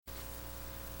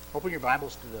Open your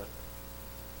Bibles to the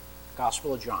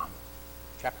Gospel of John,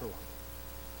 chapter 1.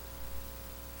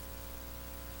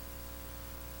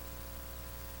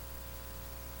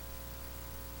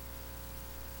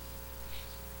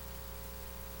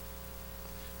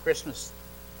 Christmas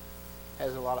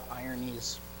has a lot of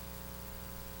ironies,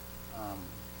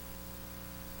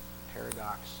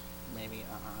 paradox, maybe.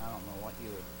 I don't know what you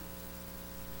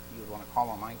would want to call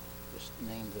them. I just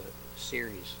named the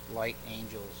series Light,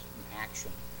 Angels, and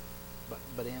Action.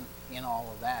 But in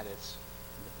all of that,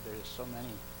 there's so many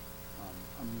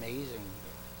amazing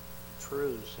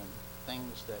truths and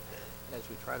things that as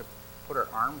we try to put our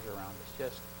arms around,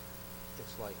 it's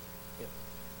like it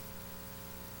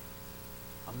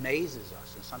amazes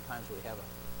us, and sometimes we have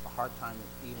a hard time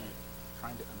even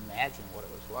trying to imagine what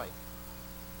it was like.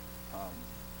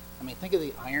 Think of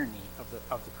the irony of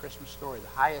the Christmas story, the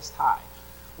highest high.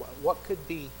 What could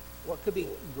be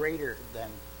greater than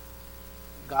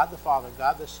God the Father,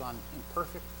 God the Son, in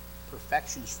perfect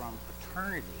perfections from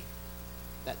eternity,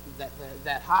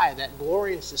 that high, that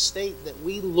glorious estate that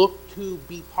we look to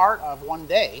be part of one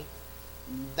day,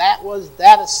 that was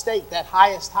that estate, that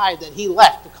highest high that he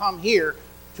left to come here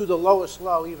to the lowest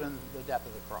low, even the death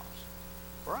of the cross,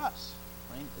 for us.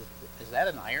 Is that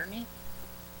an irony?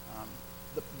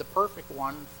 The perfect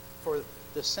one for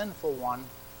the sinful one,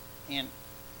 and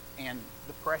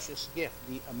the precious gift,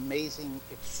 the amazing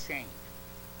exchange.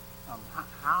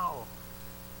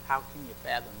 How can you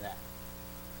fathom that?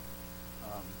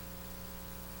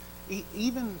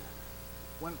 Even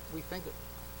when we think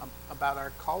about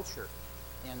our culture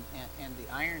and the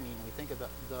irony, and we think of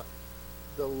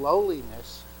the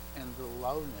lowliness and the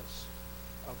lowness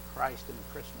of Christ in the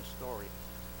Christmas story,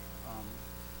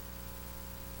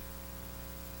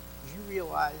 do you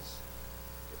realize,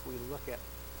 if we look at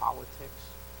politics,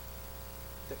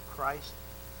 that Christ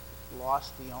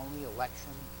lost the only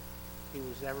election he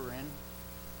was ever in?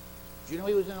 Do you know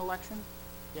he was in an election?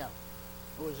 Yeah.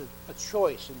 It was a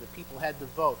choice, and the people had to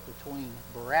vote between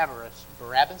Barabbas,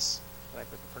 but I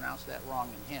pronounced that wrong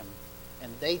in him,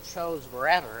 and they chose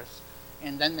Barabbas,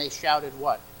 and then they shouted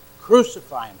what?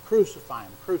 Crucify him, crucify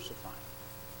him, crucify him.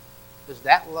 Is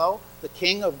that low? The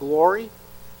King of Glory?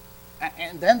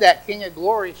 And then that King of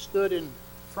Glory stood in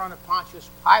front of Pontius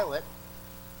Pilate,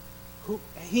 who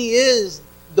he is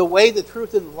the way, the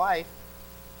truth, and the life.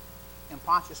 And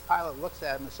Pontius Pilate looks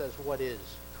at him and says, "What is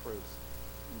truth?"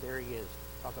 And there he is.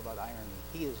 Talk about irony.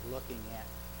 He is looking at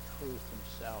truth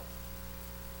himself.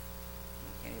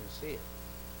 You can't even see it.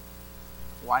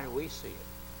 Why do we see it?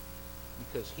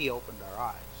 Because he opened our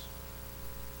eyes.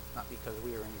 Not because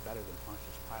we are any better than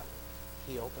Pontius Pilate.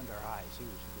 He opened our eyes. He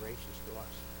was gracious to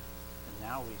us. And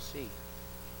now we see.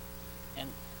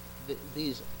 And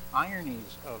these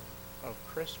ironies of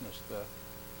Christmas,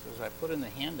 as I put in the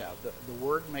handout, the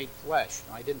Word made flesh.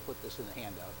 Now, I didn't put this in the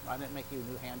handout. I didn't make you a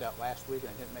new handout last week, and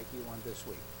I didn't make you one this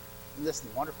week. And this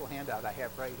wonderful handout I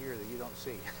have right here that you don't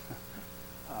see.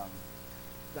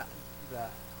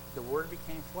 The Word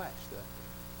became flesh.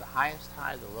 The highest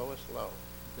high, the lowest low.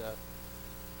 The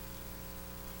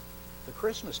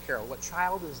Christmas carol. What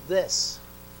child is this?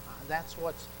 That's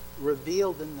what's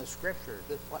revealed in the Scripture.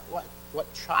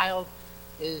 What child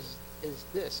is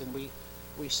this? And we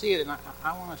see it, and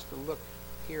I want us to look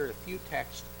here at a few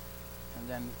texts and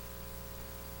then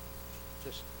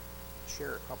just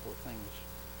share a couple of things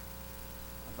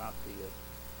about the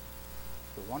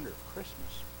wonder of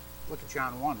Christmas. Look at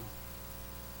John 1.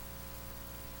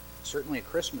 Certainly a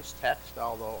Christmas text,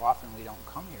 although often we don't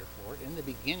come here for it. In the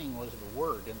beginning was the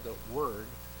Word, and the Word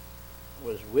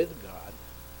was with God,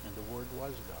 and the Word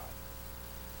was God.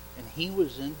 And he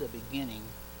was in the beginning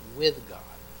with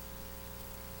God.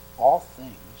 All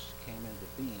things came into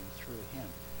being through him.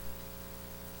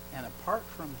 And apart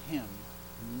from him,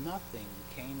 nothing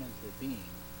came into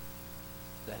being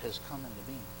that has come into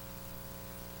being.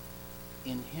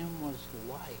 In him was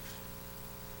life,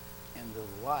 and the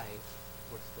life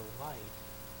was the light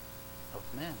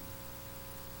of men.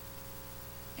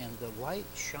 And the light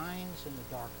shines in the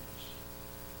darkness,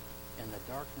 and the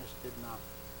darkness did not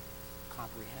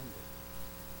comprehend it.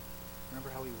 Remember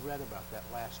how we read about that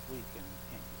last week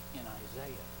in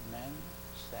Isaiah. Men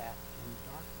sat in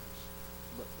darkness,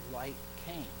 but light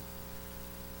came.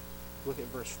 Look at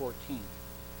verse 14.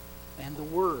 And the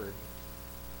Word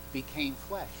became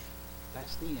flesh.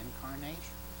 That's the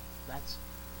incarnation. That's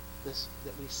this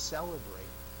that we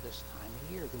celebrate this time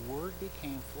of year. The Word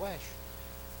became flesh,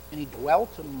 and he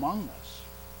dwelt among us.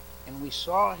 And we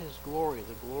saw his glory.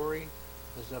 The glory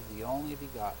is of the only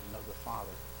begotten of the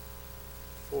Father,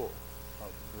 full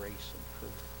of grace and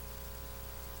truth.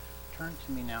 Turn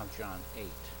to me now, John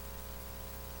 8.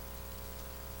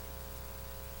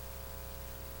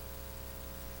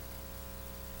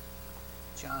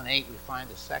 John 8, we find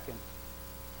a second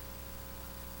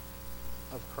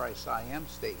of Christ's I am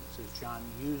statements, as John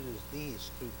uses these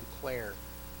to declare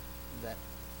that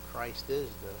Christ is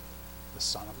the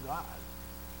Son of God.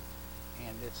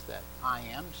 And it's that I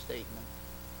am statement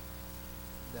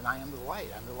that I am the light.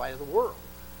 I'm the light of the world.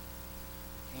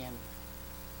 And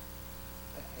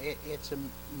it's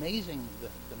amazing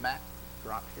the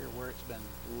backdrop here where it's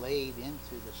been laid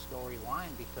into the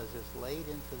storyline, because it's laid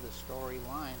into the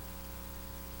storyline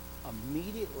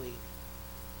immediately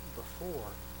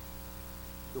before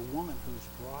the woman who's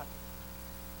brought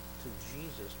to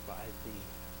Jesus by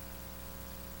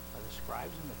the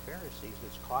scribes and the Pharisees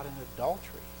that's caught in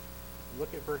adultery.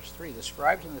 Look at verse 3. The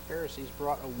scribes and the Pharisees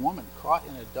brought a woman caught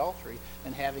in adultery,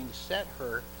 and having set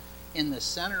her in the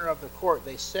center of the court,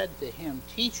 they said to him,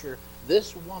 Teacher,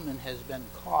 this woman has been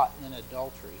caught in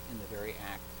adultery in the very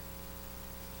act.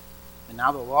 And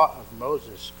now the law of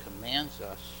Moses commands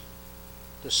us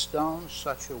to stone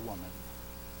such a woman.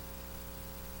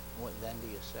 What then do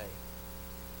you say?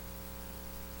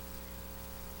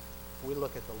 We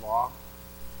look at the law,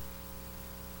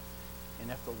 and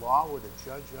if the law were to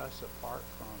judge us apart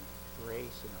from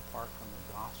grace and apart from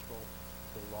the gospel,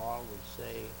 the law would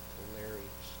say to Larry,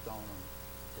 stone him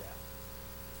to death.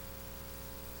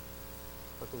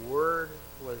 But the Word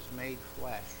was made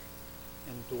flesh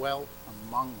and dwelt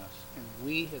among us, and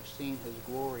we have seen his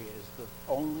glory as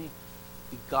the only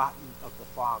begotten of the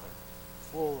Father,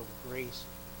 full of grace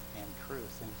and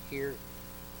truth. And here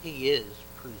he is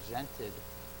presented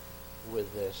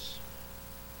with this.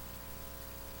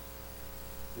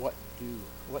 What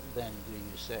then do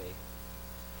you say?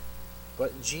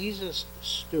 But Jesus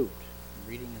stooped,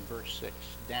 reading in verse 6,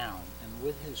 down, and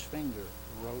with his finger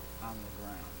wrote on the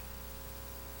ground.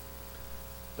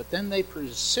 But then they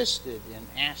persisted in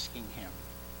asking him.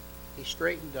 He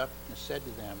straightened up and said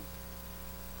to them,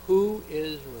 Who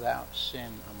is without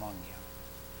sin among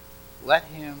you? Let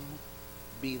him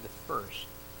be the first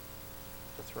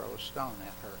to throw a stone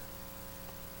at her.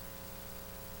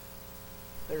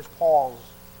 There's Paul's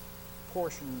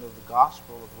portion of the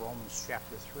Gospel of Romans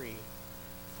chapter 3.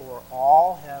 For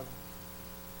all have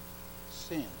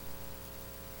sinned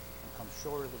and come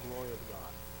short of the glory of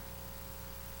God.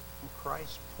 And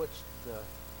Christ puts the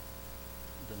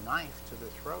knife to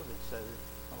the throat and says,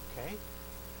 okay,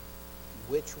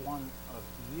 which one of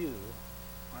you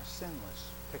are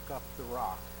sinless? Pick up the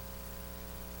rock,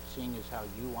 seeing as how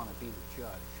you want to be the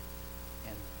judge,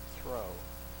 and throw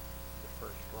the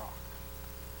first rock.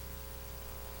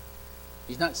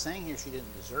 He's not saying here she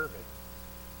didn't deserve it.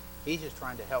 He's just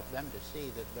trying to help them to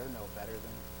see that they're no better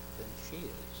than she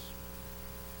is.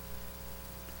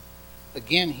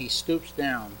 Again, he stoops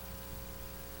down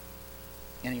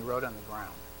and he wrote on the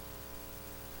ground.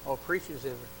 Oh, preachers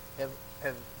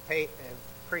have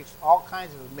preached all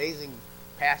kinds of amazing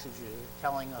passages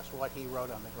telling us what he wrote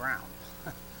on the ground.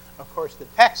 Of course, the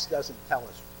text doesn't tell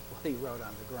us what he wrote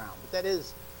on the ground, but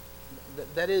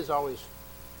that is always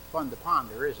fun to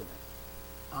ponder, isn't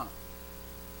it?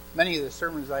 Many of the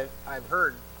sermons I've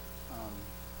heard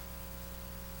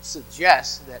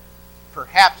suggest that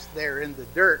perhaps there in the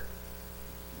dirt,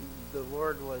 the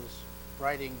Lord was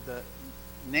writing the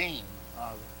name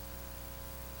of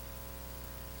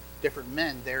different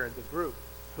men there in the group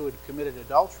who had committed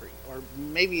adultery, or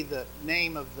maybe the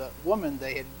name of the woman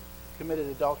they had committed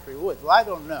adultery with. Well, I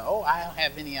don't know. I don't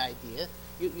have any idea.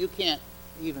 You can't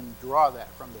even draw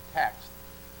that from the text.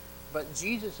 But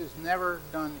Jesus has never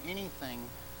done anything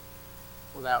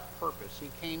without purpose. He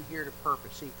came here to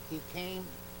purpose. He came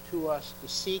to us to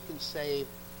seek and save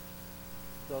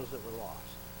those that were lost.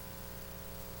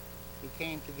 He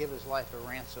came to give his life a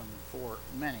ransom for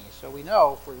many. So we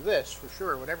know for this, for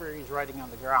sure, whatever he's writing on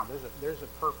the ground, there's a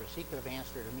purpose. He could have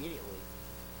answered immediately.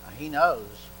 He knows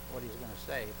what he's going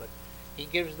to say, but he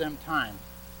gives them time.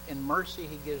 In mercy,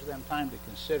 he gives them time to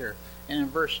consider. And in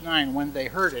verse 9, when they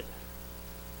heard it,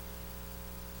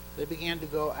 they began to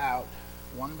go out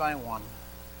one by one,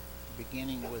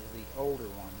 beginning with the older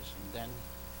ones, and then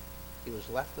he was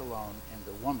left alone, and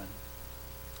the woman,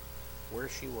 where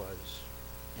she was,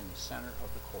 in the center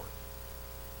of the court.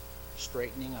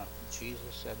 Straightening up,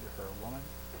 Jesus said to her, Woman,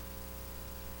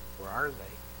 where are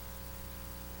they?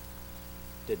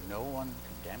 Did no one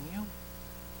condemn you?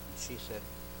 And she said,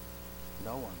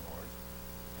 No one, Lord.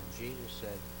 And Jesus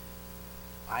said,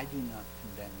 I do not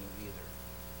condemn you either.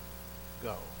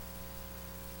 Go.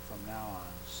 From now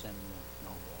on, sin no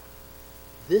more.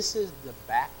 This is the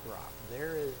backdrop.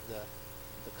 There is the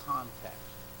context.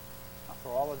 Now, for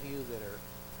all of you that are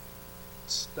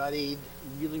studied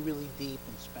really, really deep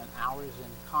and spent hours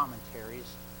in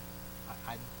commentaries,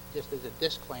 I just as a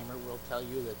disclaimer, we'll tell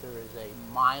you that there is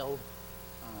a mild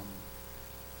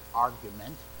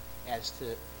argument as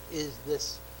to, is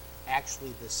this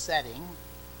actually the setting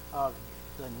of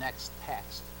the next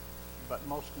text? But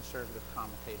most conservative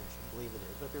commentators believe it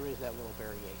is. But there is that little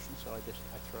variation, so I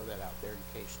throw that out there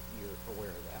in case you're aware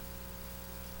of that.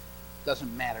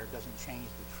 Doesn't matter, doesn't change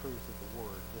the truth of the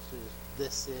word.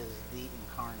 This is the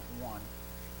incarnate one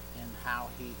and how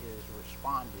he is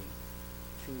responding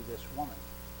to this woman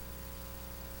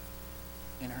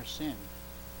in her sin.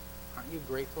 Aren't you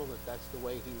grateful that that's the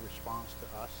way he responds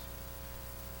to us?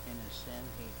 In his sin,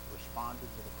 he responded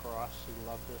with a cross. He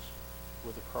loved us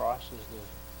with a cross, as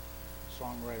the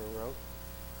songwriter wrote.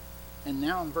 And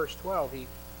now in verse 12,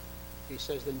 he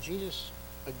says, then Jesus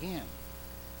again,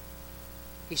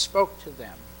 he spoke to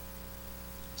them,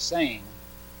 saying,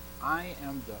 I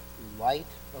am the light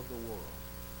of the world.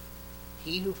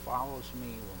 He who follows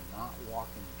me will not walk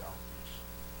in darkness,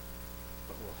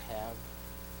 but will have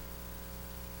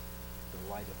the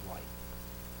light of life.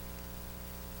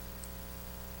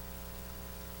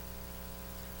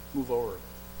 Move over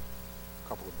a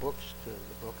couple of books to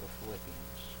the book of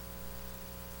Philippians,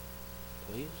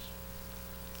 please.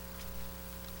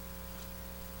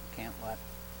 Can't let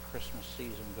Christmas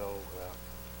season go without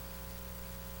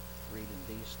reading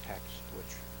these texts,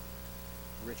 which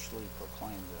richly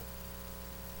proclaim the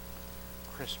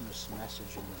Christmas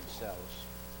message in themselves.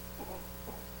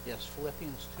 Yes,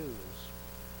 Philippians 2 is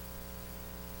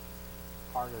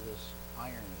part of this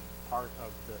irony, part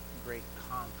of the great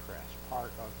contrast,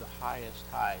 part of the highest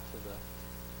high to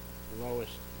the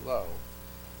lowest low.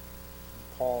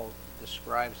 And Paul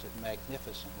describes it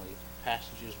magnificently. The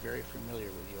passage is very familiar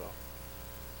with you all.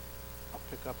 I'll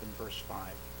pick up in verse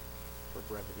 5 for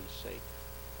brevity's sake.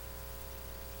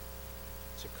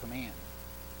 It's a command.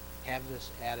 Have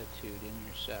this attitude in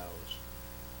yourselves,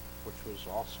 which was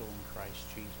also in Christ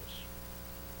Jesus.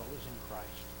 What was in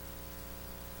Christ?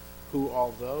 Who,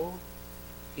 although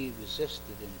he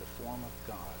existed in the form of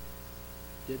God,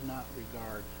 did not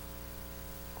regard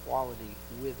equality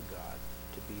with God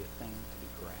to be a thing to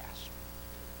be grasped,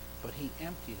 but he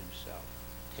emptied himself,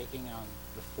 taking on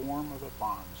the form of a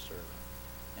bondservant,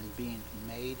 and being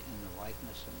made in the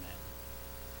likeness of men,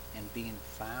 and being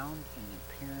found in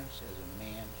appearance as a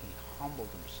man, he humbled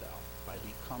himself by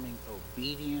becoming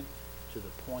obedient to the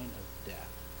point of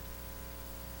death,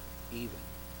 even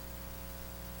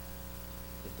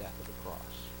the death of the cross.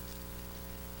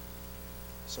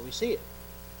 So we see it.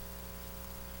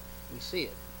 We see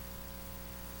it.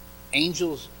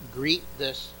 Angels greet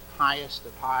this highest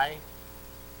of high.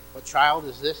 What child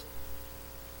is this?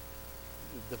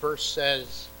 The verse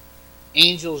says,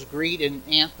 angels greet an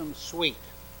anthem sweet.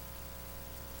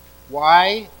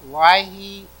 Why lie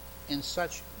he in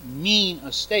such mean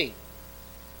a state,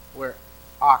 where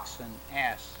ox and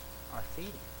ass are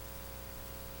feeding?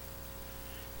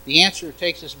 The answer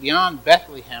takes us beyond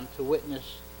Bethlehem to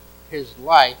witness his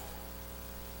life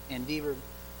and even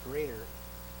greater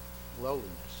lowliness.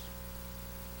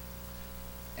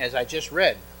 As I just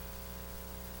read,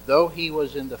 though he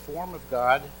was in the form of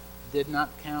God, did not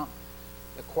count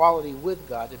equality with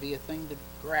God to be a thing to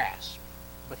grasp,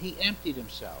 but he emptied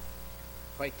himself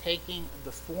by taking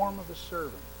the form of a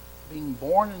servant, being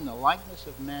born in the likeness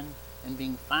of men, and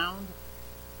being found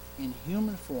in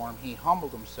human form, he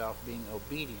humbled himself, being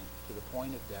obedient to the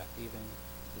point of death, even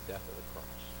the death of the cross.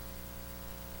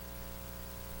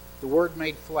 The Word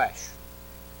made flesh,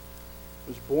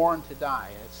 was born to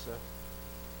die. It's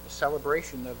a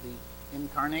celebration of the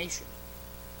incarnation.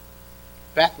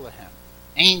 Bethlehem,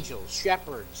 angels,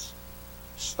 shepherds,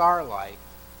 starlight,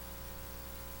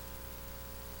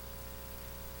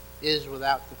 is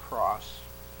without the cross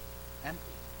empty.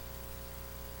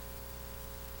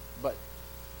 But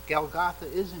Golgotha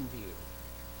is in view.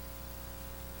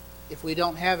 If we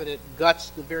don't have it, it guts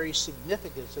the very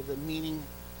significance of the meaning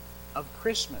of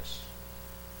Christmas.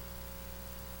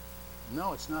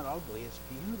 No, it's not ugly, it's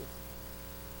beautiful.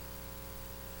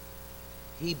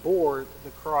 He bore the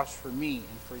cross for me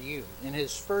and for you. In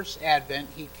his first advent,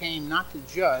 he came not to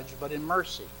judge, but in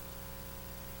mercy.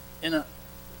 In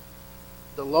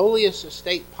the lowliest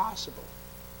estate possible.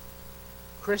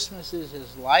 Christmas is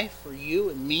his life for you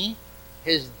and me,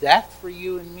 his death for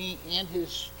you and me, and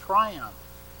his triumph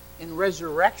in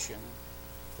resurrection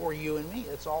for you and me.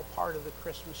 It's all part of the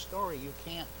Christmas story. You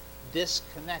can't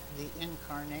disconnect the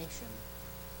incarnation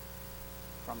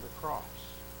from the cross.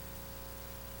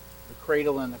 The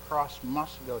cradle and the cross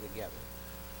must go together.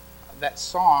 That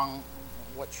song,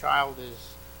 What Child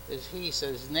is He,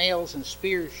 says, nails and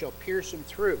spears shall pierce him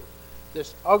through,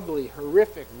 this ugly,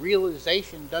 horrific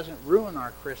realization doesn't ruin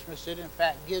our Christmas. It, in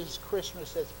fact, gives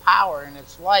Christmas its power and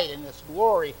its light and its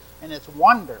glory and its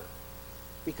wonder,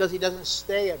 because he doesn't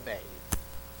stay a babe.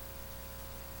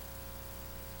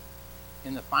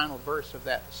 In the final verse of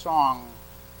that song,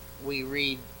 we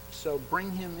read, "So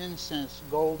bring him incense,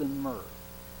 gold, and myrrh.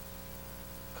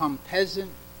 Come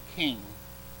peasant king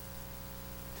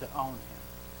to own him."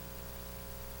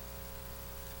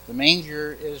 The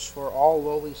manger is for all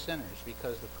lowly sinners,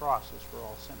 because the cross is for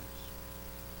all sinners.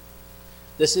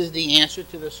 This is the answer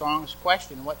to the song's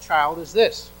question, what child is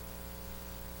this?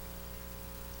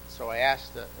 So I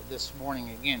asked this morning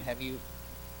again, have you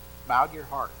bowed your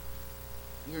heart,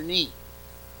 your knee,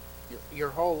 your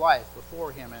whole life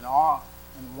before him in awe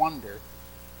and wonder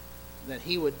that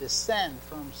he would descend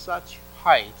from such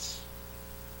heights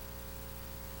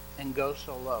and go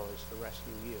so low as to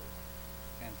rescue you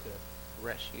and to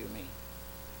rescue me?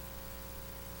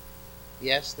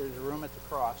 Yes, there's room at the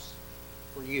cross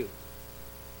for you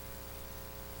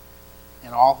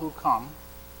and all who come.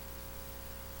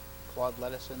 Claude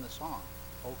led us in the song,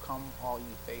 "Oh, come all ye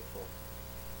faithful.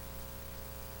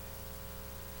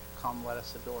 Come, let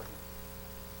us adore him."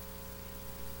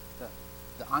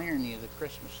 The irony of the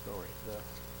Christmas story,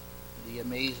 the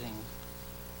amazing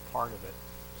part of it.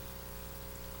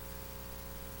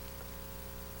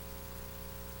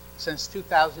 Since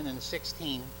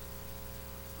 2016,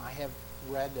 I have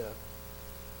read a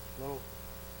little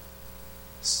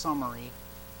summary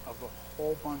of a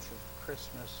whole bunch of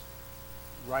Christmas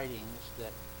writings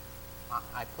that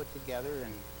I put together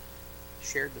and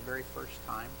shared the very first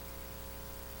time,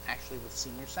 actually with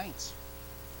senior saints.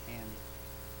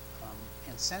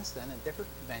 And since then, in different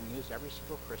venues, every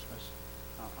single Christmas,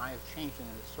 I have changed it,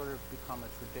 and it's sort of become a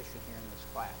tradition here in this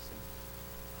class.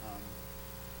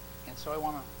 And so I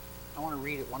want to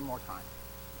read it one more time.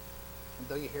 And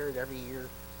though you hear it every year,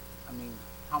 I mean,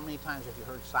 how many times have you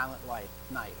heard Silent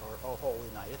Night or Oh Holy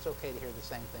Night? It's okay to hear the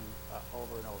same thing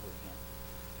over and over again.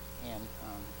 And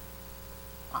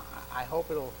I hope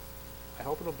it'll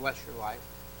bless your life,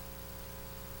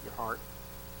 your heart.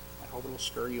 I hope it'll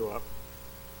stir you up.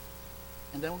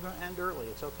 And then we're going to end early.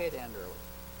 It's okay to end early.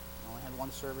 We only had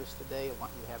one service today. I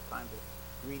want you to have time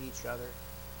to greet each other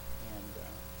and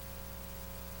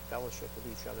fellowship with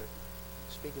each other.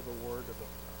 Speak of a word of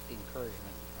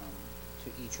encouragement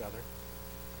to each other.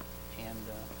 And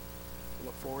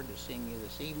look forward to seeing you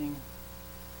this evening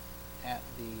at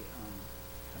the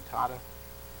cantata.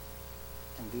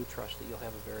 And do trust that you'll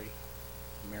have a very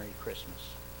Merry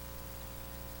Christmas.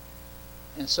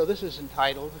 And so this is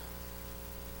entitled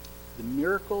 "The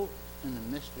Miracle and the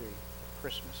Mystery of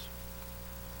Christmas."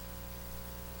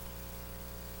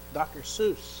 Dr.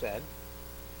 Seuss said,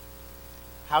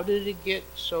 "How did it get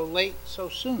so late so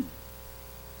soon?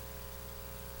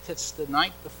 'Tis the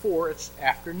night before it's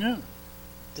afternoon.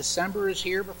 December is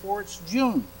here before it's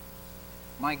June.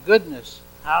 My goodness,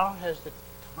 how has the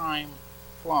time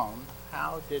flown?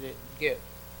 How did it get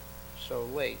so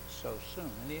late so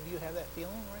soon?" Any of you have that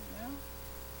feeling right now?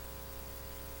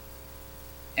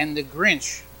 And the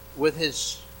Grinch, with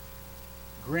his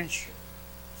Grinch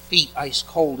feet ice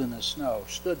cold in the snow,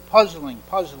 stood puzzling.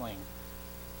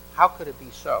 How could it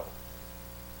be so?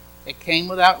 It came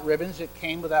without ribbons, it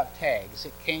came without tags,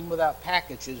 it came without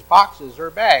packages, boxes, or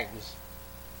bags.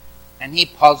 And he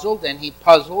puzzled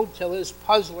till his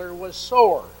puzzler was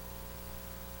sore.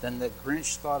 Then the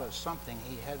Grinch thought of something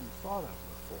he hadn't thought of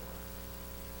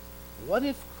before. What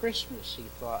if Christmas, he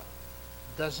thought,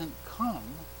 doesn't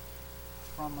come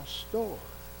from a store?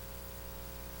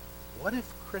 What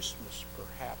if Christmas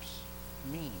perhaps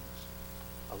means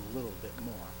a little bit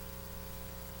more?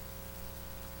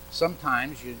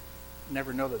 Sometimes you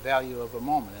never know the value of a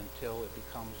moment until it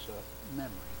becomes a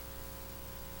memory.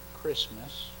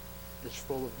 Christmas is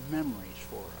full of memories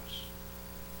for us.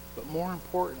 But more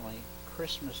importantly,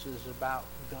 Christmas is about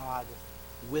God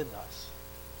with us.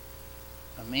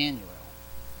 Emmanuel.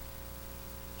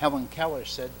 Helen Keller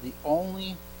said the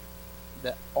only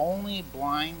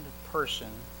blind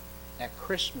person at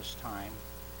Christmas time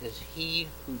is he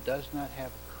who does not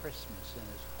have Christmas in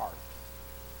his heart.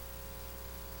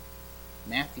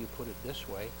 Matthew put it this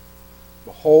way: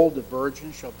 "Behold, the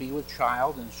virgin shall be with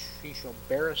child, and she shall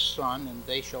bear a son, and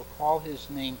they shall call his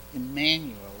name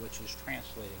Emmanuel," which is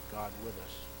translated God with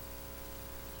us.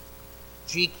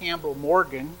 G. Campbell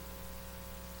Morgan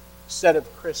said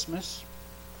of Christmas,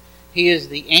 "He is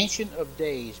the Ancient of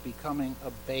Days becoming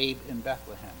a babe in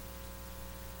Bethlehem.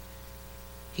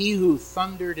 He who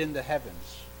thundered in the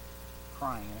heavens,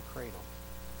 crying in a cradle.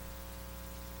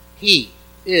 He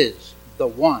is the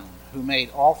one who made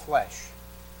all flesh,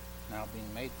 now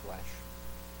being made flesh.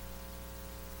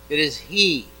 It is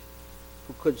he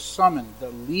who could summon the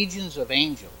legions of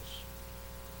angels,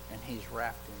 and he's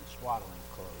wrapped in swaddling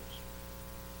clothes.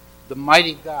 The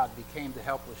mighty God became the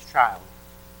helpless child.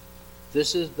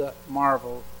 This is the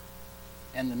marvel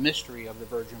and the mystery of the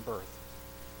virgin birth.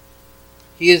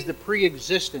 He is the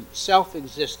pre-existent,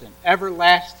 self-existent,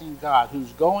 everlasting God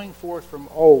who's going forth from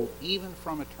old, even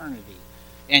from eternity.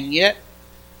 And yet,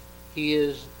 he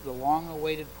is the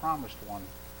long-awaited promised one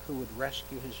who would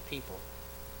rescue his people.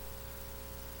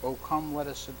 Oh, come, let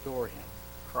us adore him,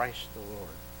 Christ the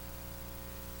Lord.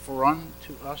 For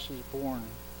unto us is born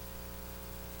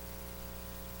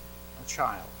a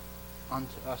child.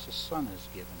 Unto us a son is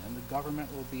given, and the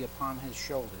government will be upon his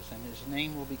shoulders, and his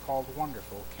name will be called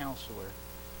Wonderful, Counselor,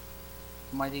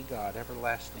 Mighty God,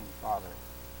 Everlasting Father,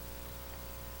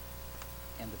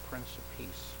 and the Prince of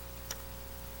Peace.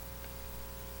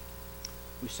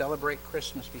 We celebrate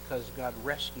Christmas because God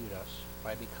rescued us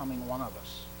by becoming one of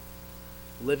us,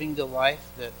 living the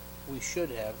life that we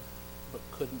should have but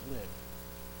couldn't live,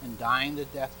 and dying the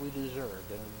death we deserved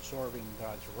and absorbing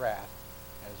God's wrath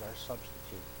as our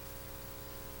substitute.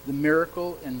 The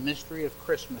miracle and mystery of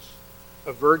Christmas,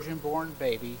 a virgin-born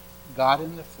baby, God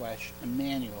in the flesh,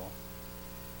 Emmanuel,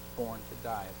 born to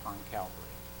die upon Calvary.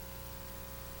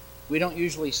 We don't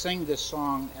usually sing this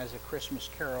song as a Christmas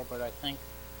carol, but I think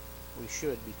we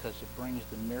should because it brings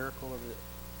the miracle of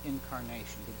the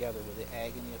incarnation together with the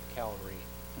agony of Calvary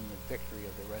and the victory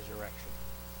of the resurrection.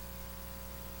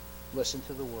 Listen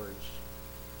to the words.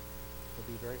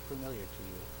 They'll be very familiar to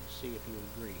you, and see if you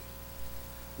agree.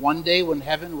 One day when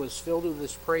heaven was filled with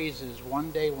his praises,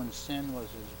 one day when sin was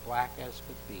as black as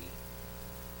could be,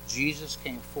 Jesus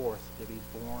came forth to be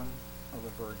born of a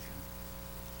virgin,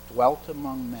 dwelt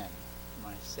among men,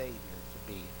 my Savior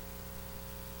to be.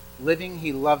 Living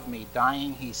he loved me,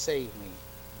 dying he saved me,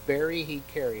 bury he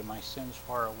carried my sins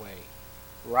far away,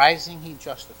 rising he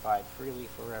justified freely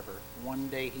forever. One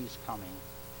day he's coming,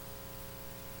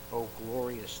 oh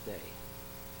glorious day.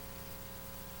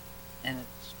 And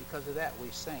it's because of that we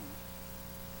sing,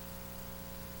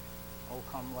 oh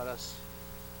come let us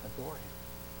adore him.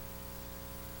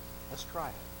 Let's try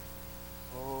it.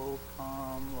 Oh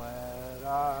come let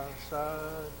us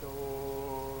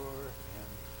adore